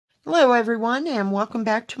Hello everyone, and welcome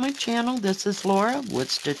back to my channel. This is Laura, Wood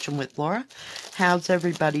Stitching with Laura. How's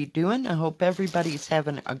everybody doing? I hope everybody's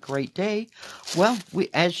having a great day. Well,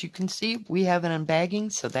 as you can see, we have an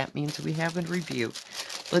unbagging, so that means we have a review.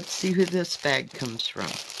 Let's see who this bag comes from.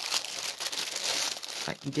 If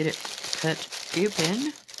I can get it cut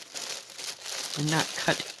open and not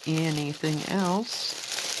cut anything else.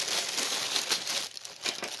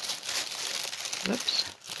 Whoops.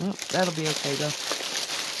 Oh, that'll be okay though.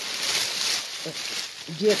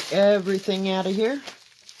 Get everything out of here.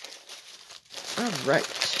 Alright.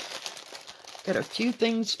 Got a few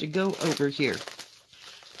things to go over here.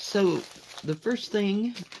 So, the first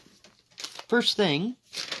thing,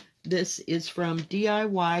 this is from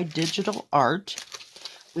DIYDigitalArt.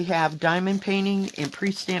 We have diamond painting and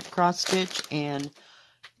pre-stamped cross stitch and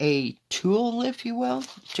a tool, if you will,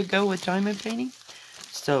 to go with diamond painting.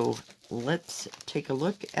 So, let's take a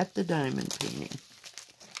look at the diamond painting.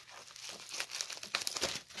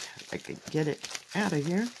 I could get it out of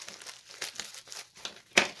here.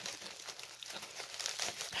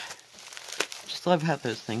 Just love how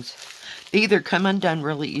those things, they either come undone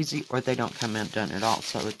really easy or they don't come undone at all,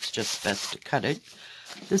 so it's just best to cut it.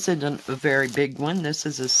 This isn't a very big one. This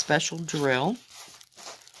is a special drill,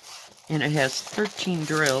 and it has 13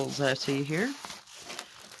 drills I see here.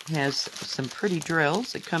 It has some pretty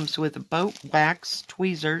drills. It comes with a boat, wax,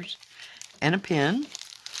 tweezers, and a pin.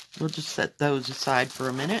 We'll just set those aside for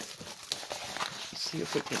a minute. Let's see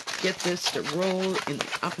if we can get this to roll in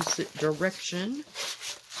the opposite direction.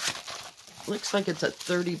 Looks like it's a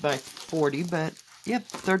 30 by 40, but yep,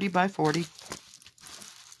 30 by 40. I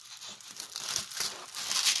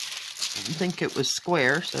didn't think it was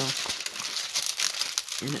square, so,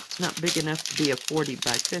 and it's not big enough to be a 40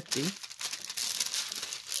 by 50.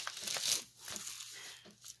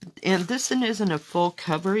 And this one isn't a full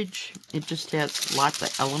coverage. It just has lots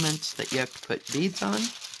of elements that you have to put beads on,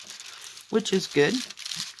 which is good.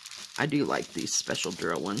 I do like these special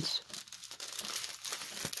drill ones.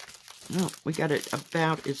 No, we got it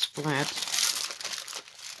about as flat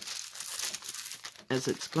as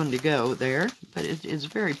it's going to go there, but it is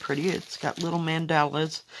very pretty. It's got little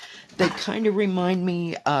mandalas. They kind of remind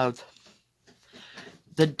me of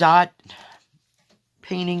the dot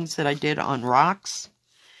paintings that I did on rocks.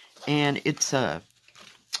 And it's an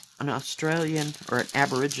Australian, or an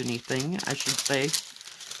Aborigine thing, I should say.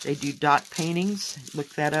 They do dot paintings. Look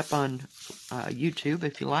that up on YouTube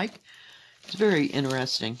if you like. It's very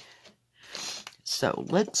interesting. So,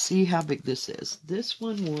 let's see how big this is. This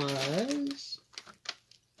one was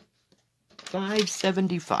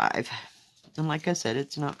 $5.75. And like I said,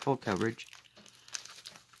 it's not full coverage.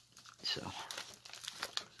 So,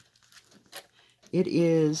 it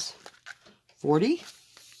is 40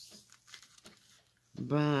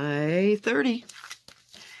 by 30,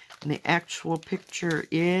 and the actual picture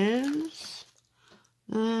is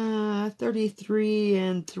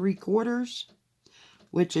 33 3/4,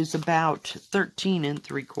 which is about 13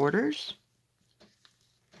 3/4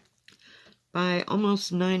 by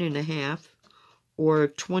almost 9 1/2, or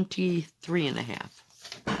 23 1/2,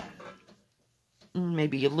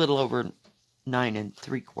 maybe a little over 9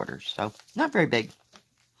 3/4. So not very big,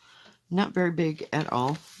 not very big at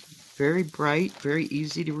all. Very bright, very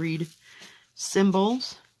easy to read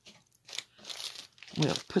symbols.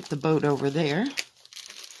 We'll put the boat over there.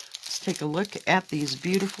 Let's take a look at these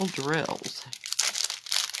beautiful drills.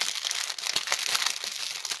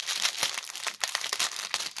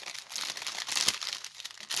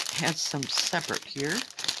 Has some separate here.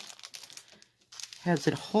 Has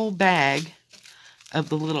a whole bag of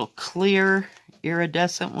the little clear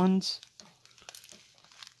iridescent ones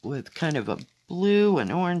with kind of a blue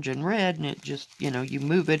and orange and red, and it just, you know, you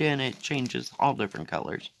move it in, it changes all different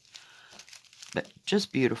colors. But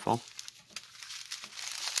just beautiful.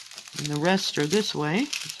 And the rest are this way,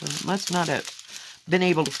 so it must not have been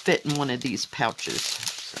able to fit in one of these pouches.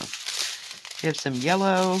 So you have some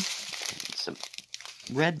yellow, some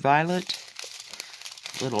red violet,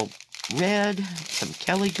 little red, some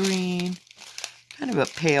Kelly green, kind of a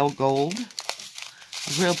pale gold,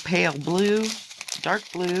 a real pale blue, dark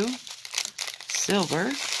blue,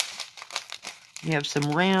 silver. You have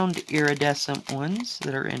some round iridescent ones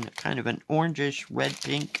that are in kind of an orangish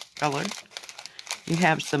red-pink color. You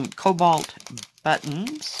have some cobalt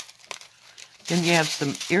buttons. Then you have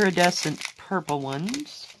some iridescent purple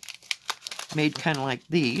ones, made kind of like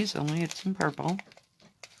these, only it's in purple.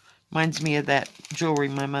 Reminds me of that jewelry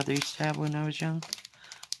my mother used to have when I was young.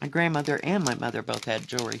 My grandmother and my mother both had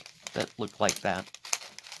jewelry that looked like that.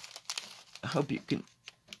 I hope you can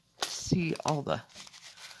see all the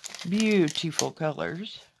beautiful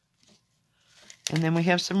colors. And then we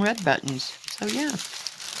have some red buttons. So yeah,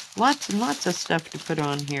 lots and lots of stuff to put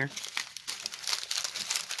on here.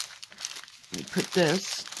 Let me put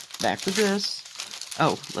this back with this.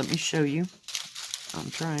 Oh, let me show you.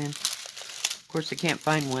 I'm trying. Of course, I can't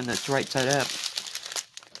find one that's right side up.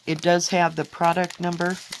 It does have the product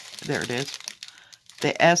number. There it is.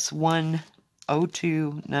 The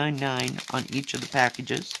S10299 on each of the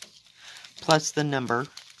packages. Plus the number,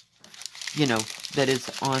 you know, that is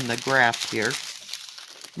on the graph here.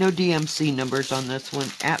 No DMC numbers on this one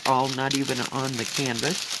at all, not even on the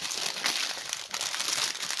canvas.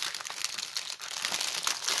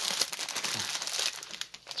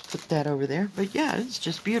 Let's put that over there. But yeah, it's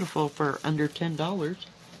just beautiful for under $10.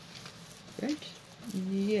 Right?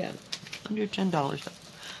 Yeah, under $10.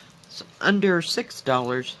 So under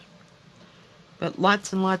 $6. But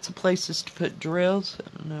lots and lots of places to put drills. I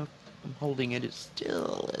don't know if I'm holding it as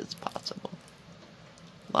still as possible.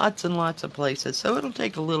 Lots and lots of places. So it'll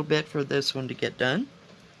take a little bit for this one to get done.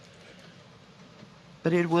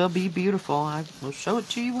 But it will be beautiful. I will show it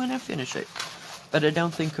to you when I finish it. But I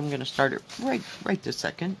don't think I'm going to start it right this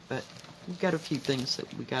second. But we've got a few things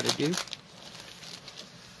that we got to do.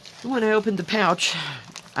 When I opened the pouch,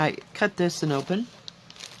 I cut this and open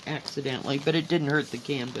accidentally. But it didn't hurt the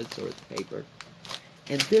canvas or the paper.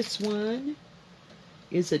 And this one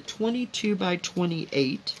is a 22 by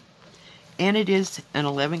 28. And it is an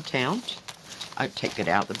 11 count. I take it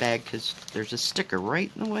out of the bag because there's a sticker right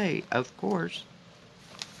in the way, of course.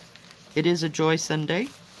 It is a Joy Sunday.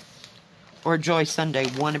 Or a Joy Sunday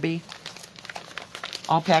wannabe.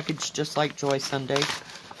 All packaged just like Joy Sunday.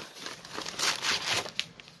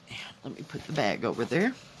 Let me put the bag over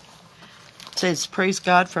there. It says, "Praise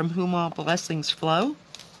God from whom all blessings flow."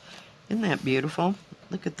 Isn't that beautiful?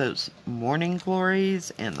 Look at those morning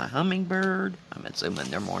glories and the hummingbird. I'm assuming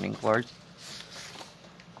they're morning glories.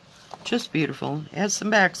 Just beautiful. It has some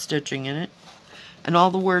back stitching in it. And all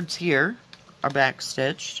the words here are back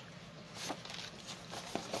stitched.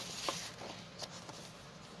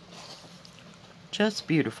 Just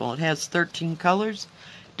beautiful. It has 13 colors.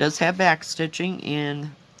 It does have back stitching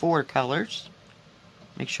in 4 colors.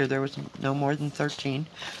 Make sure there was no more than 13.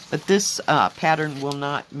 But this pattern will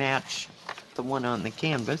not match the one on the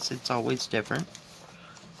canvas. It's always different.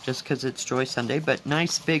 Just because it's Joy Sunday. But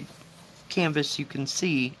nice big canvas you can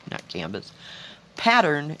see, not canvas,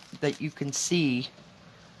 pattern that you can see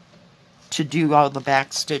to do all the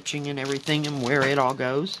back stitching and everything and where it all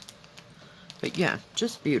goes. But yeah,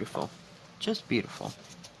 just beautiful. Just beautiful.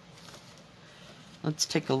 Let's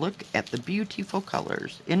take a look at the beautiful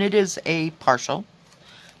colors. And it is a partial.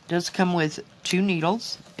 It does come with 2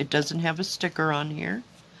 needles. It doesn't have a sticker on here.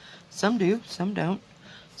 Some do, some don't.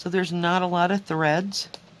 So there's not a lot of threads.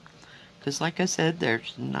 Because like I said,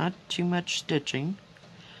 there's not too much stitching.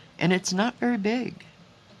 And it's not very big.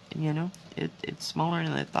 You know, it's smaller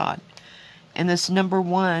than I thought. And this number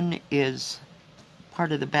 1 is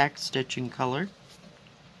part of the back stitching color,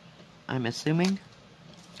 I'm assuming.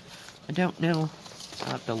 I don't know.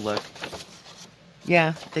 I'll have to look.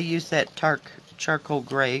 Yeah, they use that charcoal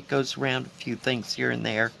gray. It goes around a few things here and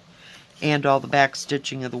there. And all the back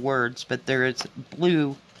stitching of the words. But there is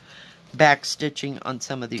blue back stitching on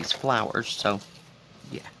some of these flowers, so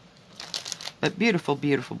yeah. But beautiful,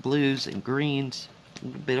 beautiful blues and greens, a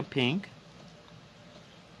little bit of pink,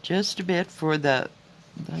 just a bit for the,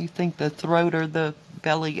 I think, the throat or the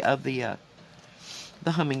belly of the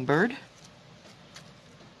hummingbird.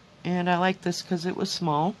 And I like this because it was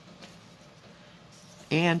small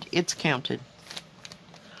and it's counted.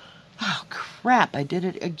 Oh crap, I did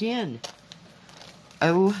it again.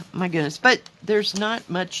 Oh my goodness, but there's not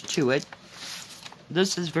much to it.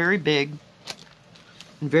 This is very big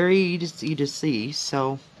and very easy to see,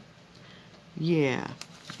 so yeah,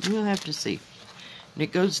 we'll have to see. And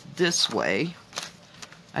it goes this way.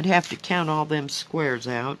 I'd have to count all them squares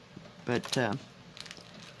out, but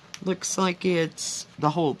looks like it's, the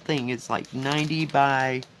whole thing is like 90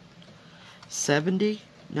 by 70,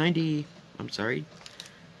 90, I'm sorry,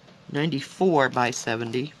 94 by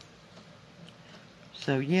 70.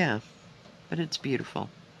 So yeah, but it's beautiful.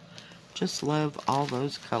 Just love all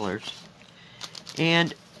those colors.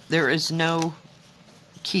 And there is no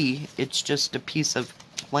key. It's just a piece of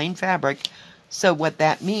plain fabric. So what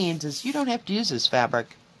that means is you don't have to use this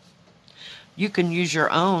fabric. You can use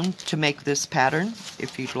your own to make this pattern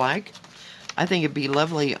if you'd like. I think it'd be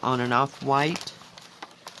lovely on an off-white,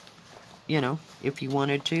 you know, if you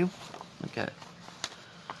wanted to.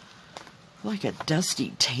 Like a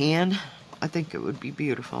dusty tan. I think it would be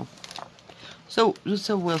beautiful. So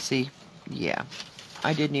we'll see. Yeah.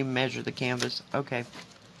 I didn't even measure the canvas. Okay.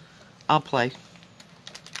 I'll play.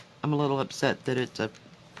 I'm a little upset that it's a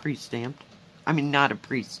pre-stamped. I mean, not a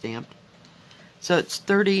pre-stamped. So it's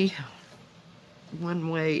 30 one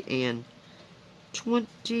way and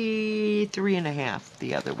 23.5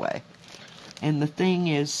 the other way. And the thing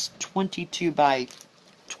is 22 by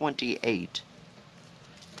 28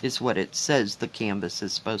 is what it says the canvas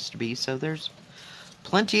is supposed to be. So there's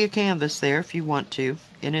plenty of canvas there if you want to.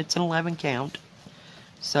 And it's an 11 count.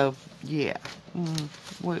 So, yeah.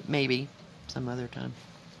 Maybe some other time.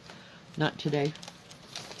 Not today.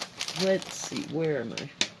 Let's see, where am I?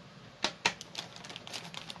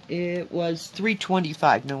 It was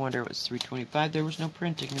 $3.25. No wonder it was $3.25. There was no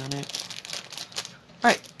printing on it.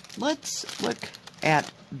 Alright, let's look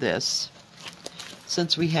at this.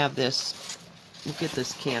 Since we have this, we'll get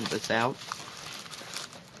this canvas out.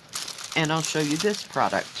 And I'll show you this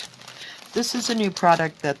product. This is a new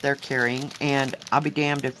product that they're carrying, and I'll be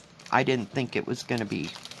damned if I didn't think it was going to be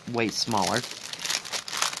way smaller.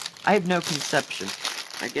 I have no conception,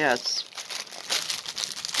 I guess.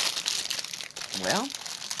 Well,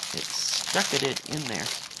 it stuck it in there.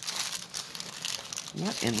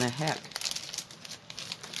 What in the heck?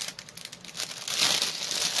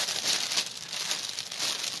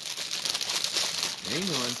 Hang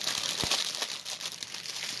on.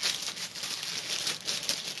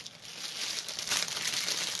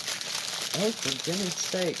 Oh, for goodness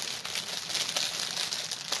sake.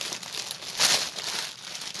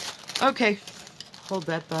 Okay, hold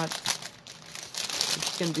that thought. I'm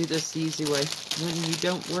just going to do this the easy way. When you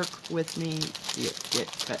don't work with me, you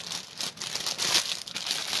get cut.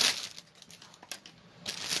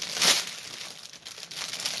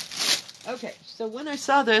 Okay, so when I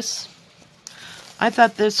saw this, I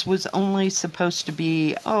thought this was only supposed to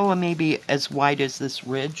be, oh, maybe as wide as this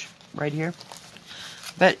ridge right here.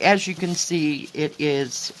 But as you can see, it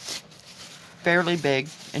is fairly big,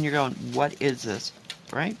 and you're going, what is this,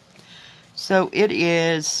 right? So it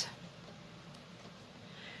is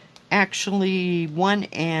actually 1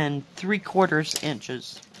 3/4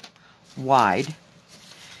 inches wide.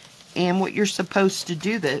 And what you're supposed to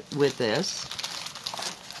do with this,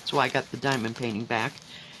 that's why I got the diamond painting back,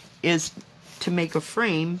 is to make a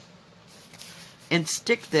frame and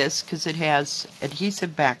stick this, because it has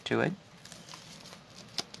adhesive back to it.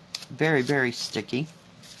 Very, very sticky.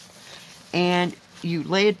 And you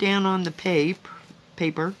lay it down on the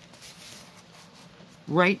paper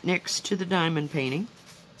right next to the diamond painting.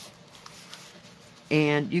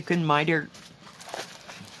 And you can miter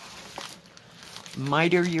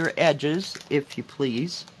your edges, if you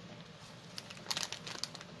please.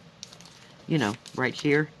 You know, right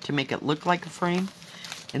here, to make it look like a frame.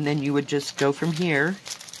 And then you would just go from here.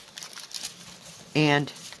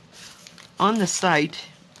 And on the site,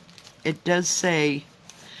 it does say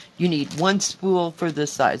you need 1 spool for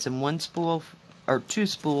this size, and 1 spool, or 2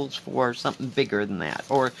 spools for something bigger than that,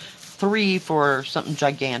 or 3 for something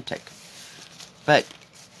gigantic. But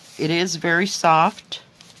it is very soft.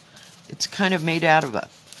 It's kind of made out of a,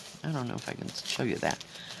 I don't know if I can show you that.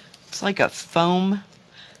 It's like a foam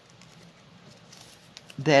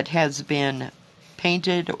that has been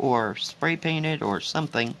painted or spray painted or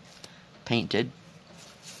something painted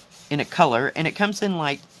in a color, and it comes in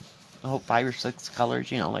like, oh, 5 or 6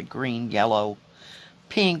 colors, you know, like green, yellow,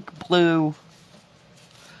 pink, blue,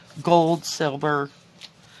 gold, silver.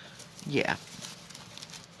 Yeah.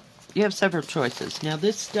 You have several choices. Now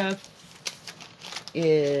this stuff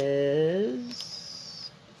is,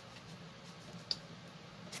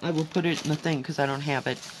 I will put it in the thing because I don't have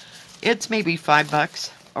it. It's maybe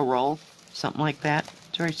 $5 a roll, something like that.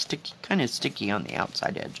 It's very sticky, kind of sticky on the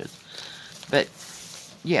outside edges. But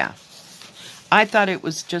yeah, I thought it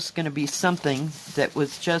was just going to be something that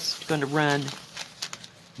was just going to run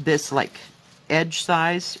this like edge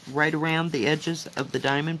size right around the edges of the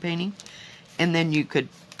diamond painting, and then you could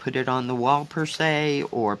put it on the wall per se,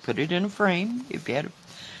 or put it in a frame if you had a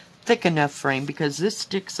thick enough frame, because this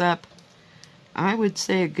sticks up, I would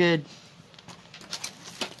say, a good,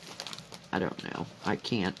 I don't know, I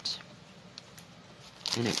can't,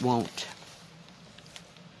 and it won't,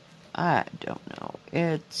 I don't know,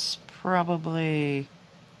 it's probably,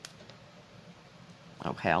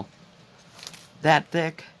 oh hell, that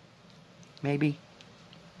thick, maybe.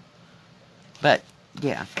 But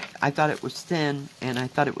yeah, I thought it was thin, and I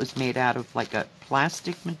thought it was made out of like a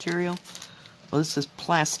plastic material. Well, this is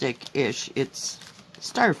plastic-ish. It's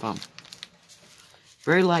styrofoam.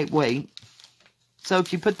 Very lightweight. So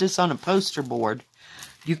if you put this on a poster board,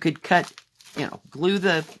 you could cut, you know, glue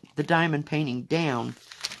the diamond painting down,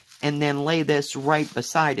 and then lay this right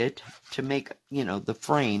beside it to make, you know, the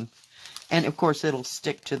frame. And of course it'll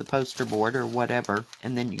stick to the poster board or whatever,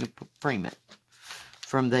 and then you can frame it.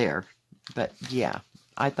 from there. But yeah,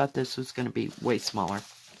 I thought this was going to be way smaller.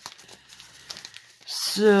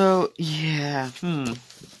 So yeah,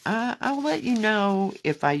 I'll let you know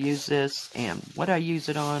if I use this and what I use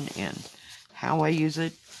it on and how I use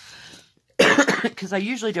it. Because I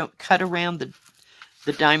usually don't cut around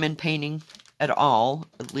the diamond painting at all,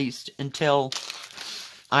 at least until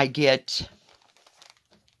I get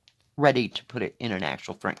ready to put it in an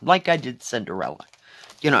actual frame, like I did Cinderella.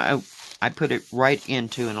 You know, I put it right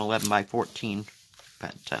into an 11 by 14,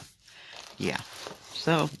 but yeah.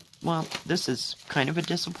 So, well, this is kind of a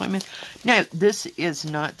disappointment. Now, this is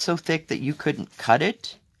not so thick that you couldn't cut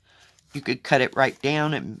it. You could cut it right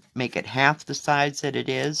down and make it half the size that it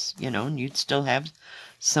is, you know, and you'd still have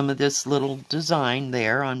some of this little design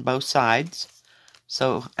there on both sides.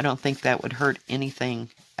 So I don't think that would hurt anything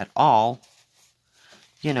at all.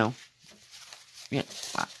 You know, yeah,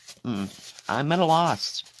 I'm at a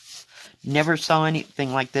loss. Never saw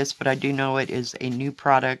anything like this, but I do know it is a new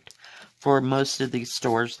product for most of these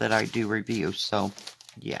stores that I do review. So,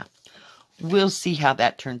 yeah. We'll see how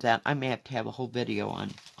that turns out. I may have to have a whole video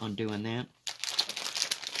on doing that.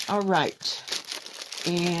 Alright.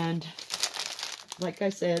 And, like I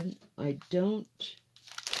said, I don't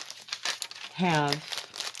have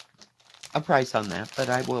a price on that, but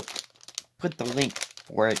I will put the link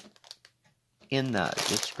for it in the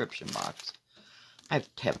description box. I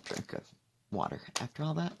have to have a drink of water after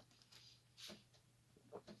all that.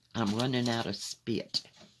 I'm running out of spit.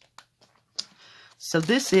 So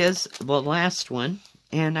this is the last one,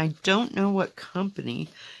 and I don't know what company.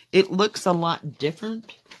 It looks a lot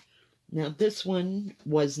different. Now this one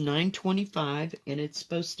was $9.25, and it's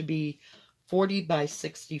supposed to be 40 by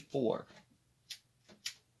 64.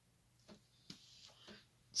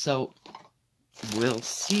 So we'll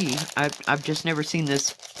see. I've just never seen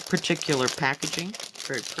this particular packaging.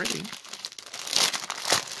 Very pretty.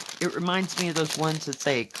 It reminds me of those ones that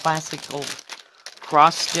say classical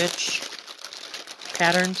cross-stitch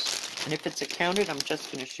patterns. And if it's accounted, I'm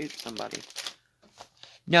just going to shoot somebody.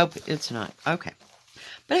 Nope, it's not. Okay.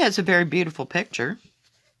 But it has a very beautiful picture.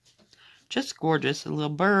 Just gorgeous. A little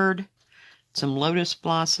bird, some lotus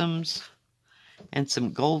blossoms, and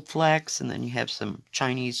some gold flecks. And then you have some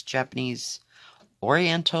Chinese, Japanese,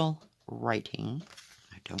 Oriental writing.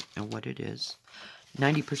 I don't know what it is.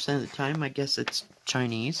 90% of the time, I guess it's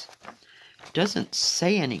Chinese. Doesn't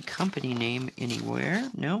say any company name anywhere.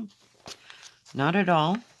 No, not at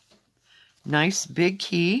all. Nice big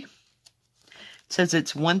key. It says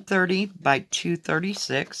it's 130 by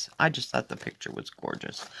 236. I just thought the picture was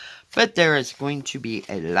gorgeous. But there is going to be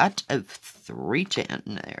a lot of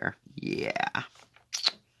 310 there. Yeah.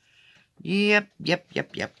 Yep.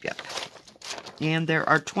 And there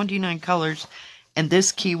are 29 colors. And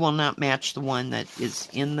this key will not match the one that is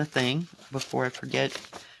in the thing. Before I forget,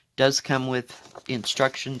 does come with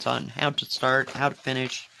instructions on how to start, how to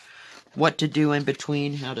finish, what to do in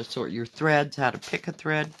between, how to sort your threads, how to pick a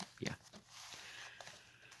thread. Yeah.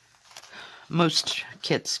 Most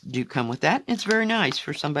kits do come with that. It's very nice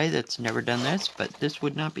for somebody that's never done this, but this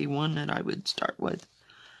would not be one that I would start with.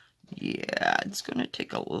 Yeah, it's going to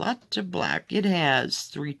take a lot of black. It has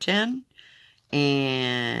 310.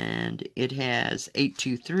 And it has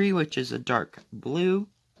 823, which is a dark blue.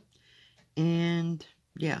 And,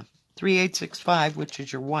 yeah, 3865, which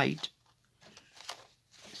is your white.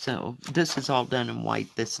 So, this is all done in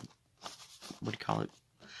white. This, what do you call it?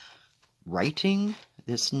 Writing?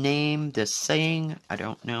 This name, this saying, I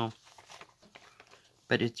don't know.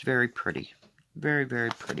 But it's very pretty. Very,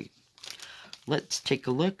 very pretty. Let's take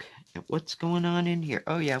a look at what's going on in here.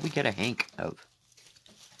 Oh, yeah, we get a hank of...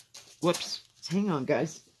 Whoops. Hang on,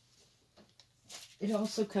 guys. It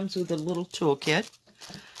also comes with a little toolkit.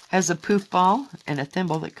 Has a poof ball and a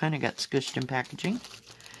thimble that kind of got squished in packaging.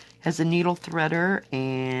 Has a needle threader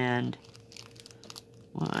and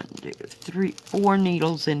 1, 2, 3, 4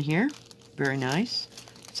 needles in here. Very nice.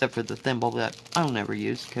 Except for the thimble that I'll never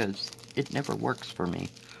use because it never works for me.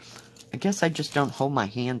 I guess I just don't hold my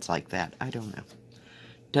hands like that. I don't know.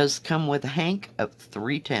 Does come with a hank of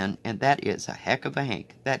 310, and that is a heck of a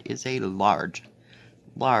hank. That is a large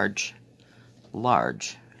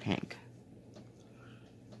hank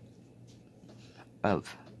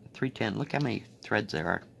of 310. Look how many threads there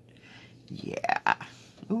are. Yeah.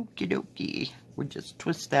 Okie dokie. We just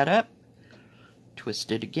twist that up,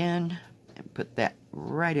 twist it again, and put that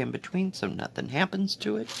right in between so nothing happens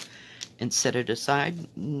to it, and set it aside.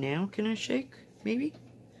 Now can I shake? Maybe?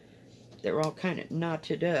 They're all kind of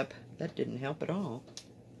knotted up. That didn't help at all.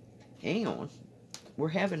 Hang on. We're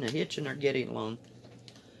having a hitch in our getting along.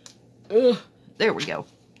 Ugh. There we go.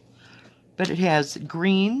 But it has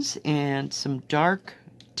greens and some dark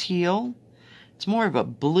teal. It's more of a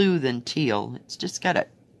blue than teal. It's just got a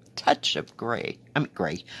touch of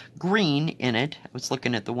green in it. I was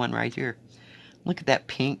looking at the one right here. Look at that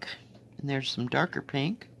pink. And there's some darker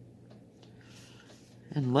pink.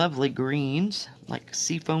 And lovely greens, like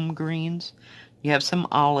seafoam greens. You have some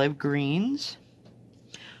olive greens.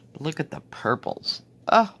 But look at the purples.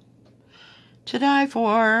 Oh, to die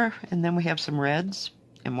for. And then we have some reds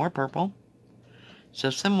and more purple. So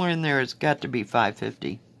somewhere in there has got to be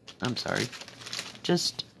 $5.50. I'm sorry.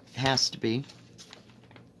 Just has to be.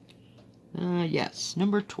 Yes,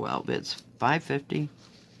 number 12 is $5.50.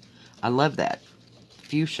 I love that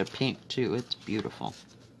fuchsia pink too. It's beautiful.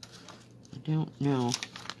 I don't know.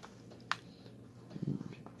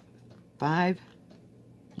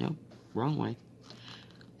 Nope, wrong way.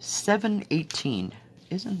 $7.18.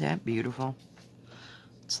 Isn't that beautiful?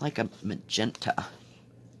 It's like a magenta.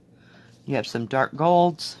 You have some dark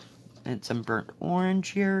golds and some burnt orange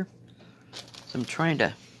here. So I'm trying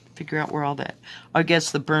to figure out where all that... I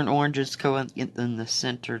guess the burnt oranges go in the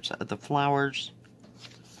centers of the flowers.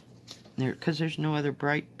 There, because there's no other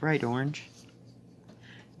bright orange.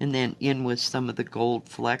 And then in with some of the gold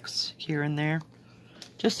flecks here and there.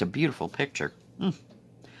 Just a beautiful picture.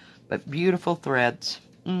 But beautiful threads.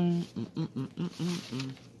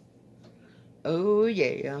 Oh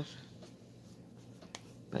yeah.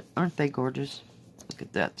 But aren't they gorgeous? Look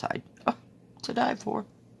at that side. Oh, to die for.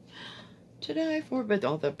 To die for, but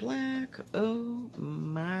all the black. Oh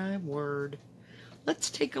my word. Let's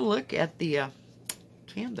take a look at the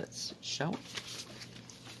canvas, shall we?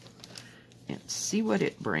 And see what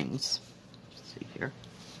it brings. Let's see here.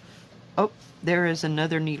 Oh, there is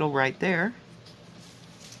another needle right there.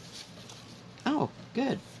 Oh,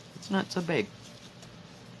 good. It's not so big.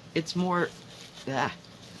 It's more... I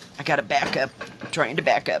gotta back up. I'm trying to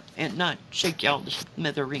back up and not shake y'all to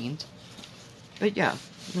smithereens. But yeah,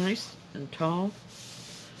 nice and tall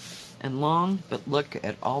and long, but look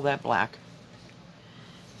at all that black.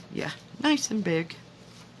 Yeah, nice and big.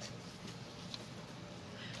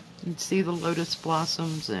 You can see the lotus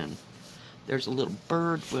blossoms, and there's a little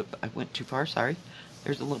bird. Whoop, I went too far, sorry.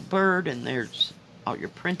 There's a little bird, and there's all your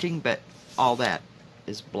printing, but all that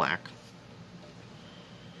is black.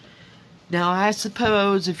 Now, I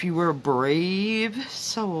suppose if you were a brave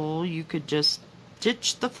soul, you could just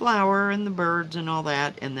ditch the flower and the birds and all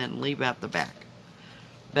that, and then leave out the back.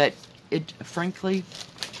 But it, frankly,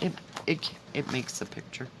 it makes the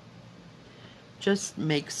picture. Just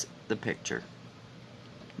makes the picture.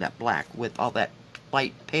 That black with all that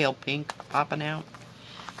light pale pink popping out.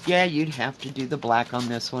 Yeah, you'd have to do the black on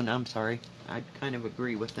this one. I'm sorry. I kind of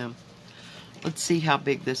agree with them. Let's see how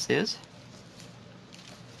big this is.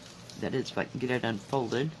 That is, if I can get it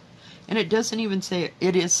unfolded. And it doesn't even say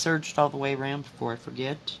it is serged all the way around before I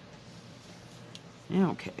forget.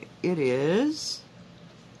 Okay, it is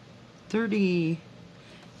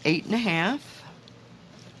 38.5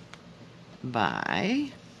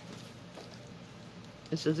 by,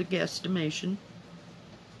 this is a guesstimation,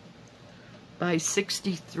 by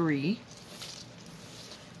 63.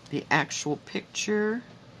 The actual picture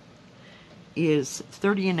is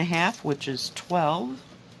 30.5, which is 12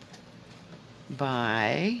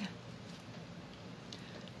 by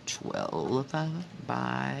 12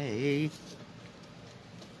 by,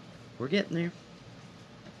 we're getting there.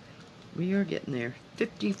 We are getting there.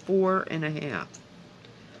 54.5,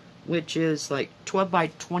 which is like 12 by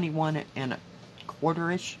 21 and a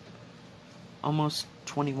quarter-ish, almost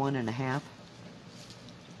 21.5.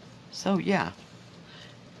 So yeah,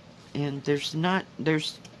 and I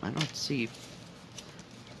don't see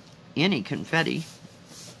any confetti.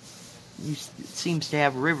 It seems to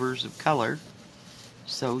have rivers of color.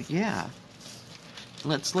 So yeah,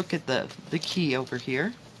 let's look at the key over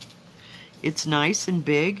here. It's nice and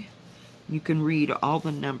big. You can read all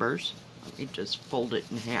the numbers. Let me just fold it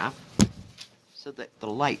in half so that the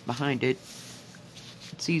light behind it,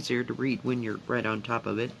 it's easier to read when you're right on top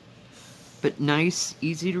of it. But nice,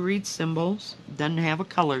 easy to read symbols. Doesn't have a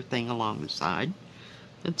color thing along the side.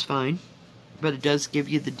 That's fine. But it does give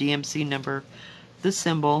you the DMC number, the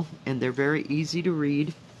symbol, and they're very easy to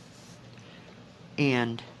read.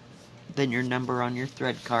 And then your number on your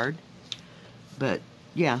thread card. But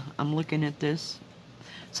yeah, I'm looking at this.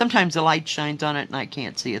 Sometimes the light shines on it and I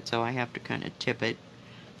can't see it, so I have to kind of tip it.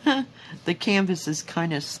 The canvas is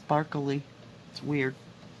kind of sparkly. It's weird.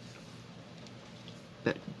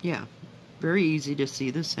 But yeah, very easy to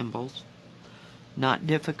see the symbols. Not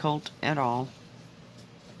difficult at all.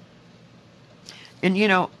 And you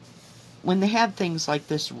know, when they have things like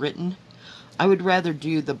this written, I would rather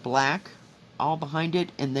do the black all behind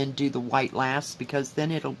it and then do the white last, because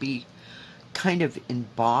then it'll be kind of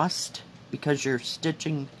embossed because you're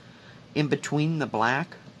stitching in between the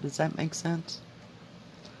black. Does that make sense?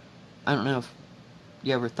 I don't know if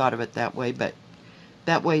you ever thought of it that way, but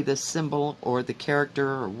that way the symbol or the character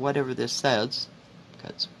or whatever this says,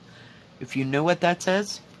 because if you know what that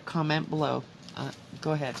says, comment below.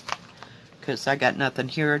 Go ahead, because I got nothing.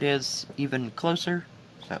 Here it is even closer,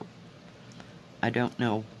 so I don't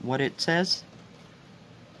know what it says,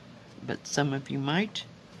 but some of you might.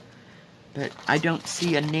 But I don't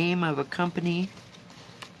see a name of a company.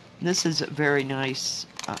 This is a very nice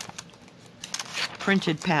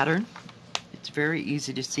printed pattern. It's very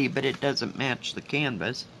easy to see, but it doesn't match the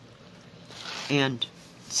canvas. And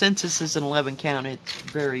since this is an 11 count,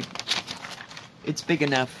 it's big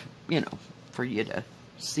enough, you know, for you to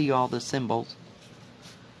see all the symbols.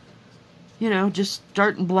 You know, just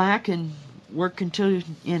start in black and work until,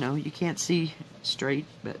 you know, you can't see straight.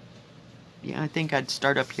 But yeah, I think I'd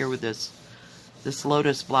start up here with this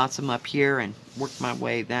lotus blossom up here and work my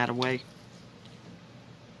way that way.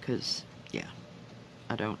 Because, yeah,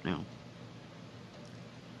 I don't know.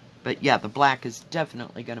 But yeah, the black is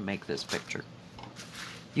definitely going to make this picture.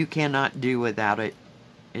 You cannot do without it.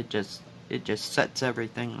 It just sets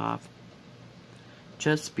everything off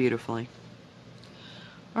just beautifully.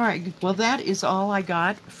 Alright, well that is all I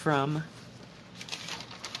got from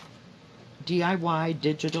DIY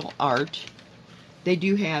Digital Art. They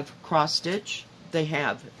do have cross stitch, they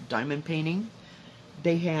have diamond painting,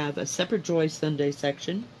 they have a separate joy Sunday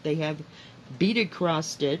section, they have beaded cross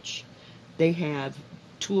stitch, they have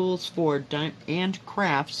tools for and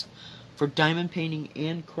crafts for diamond painting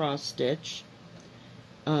and cross stitch.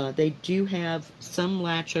 They do have some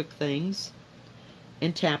latch hook things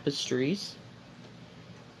and tapestries,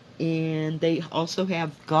 and they also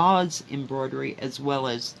have gauze embroidery as well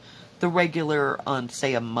as the regular on,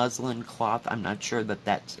 say, a muslin cloth. I'm not sure that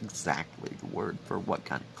that's exactly the word for what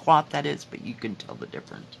kind of cloth that is, but you can tell the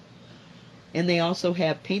difference. And they also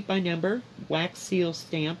have paint by number, wax seal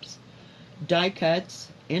stamps, die cuts,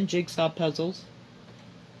 and jigsaw puzzles.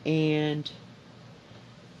 And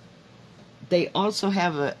they also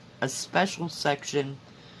have a special section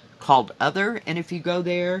called Other, and if you go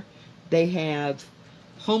there, they have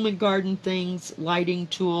home and garden things, lighting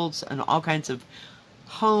tools, and all kinds of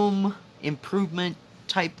home improvement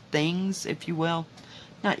type things, if you will.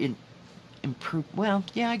 Not well,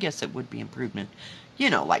 yeah, I guess it would be improvement. You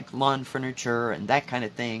know, like lawn furniture and that kind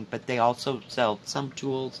of thing, but they also sell some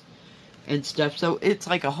tools and stuff. So it's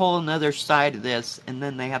like a whole another side of this, and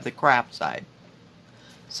then they have the craft side.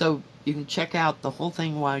 So you can check out the whole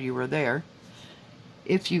thing while you were there.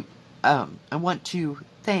 If you, I want to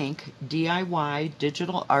thank DIY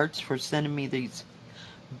Digital Arts for sending me these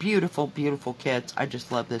beautiful, beautiful kits. I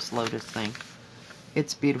just love this Lotus thing.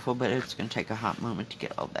 It's beautiful, but it's going to take a hot moment to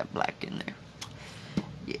get all that black in there.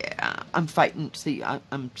 Yeah, I'm fighting. See,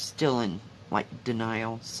 I'm still in, like,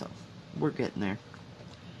 denial, so we're getting there.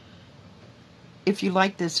 If you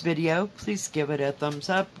like this video, please give it a thumbs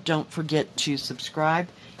up. Don't forget to subscribe.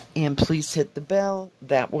 And please hit the bell.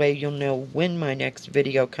 That way you'll know when my next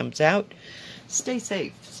video comes out. Stay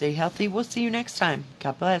safe. Stay healthy. We'll see you next time.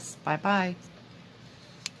 God bless. Bye-bye.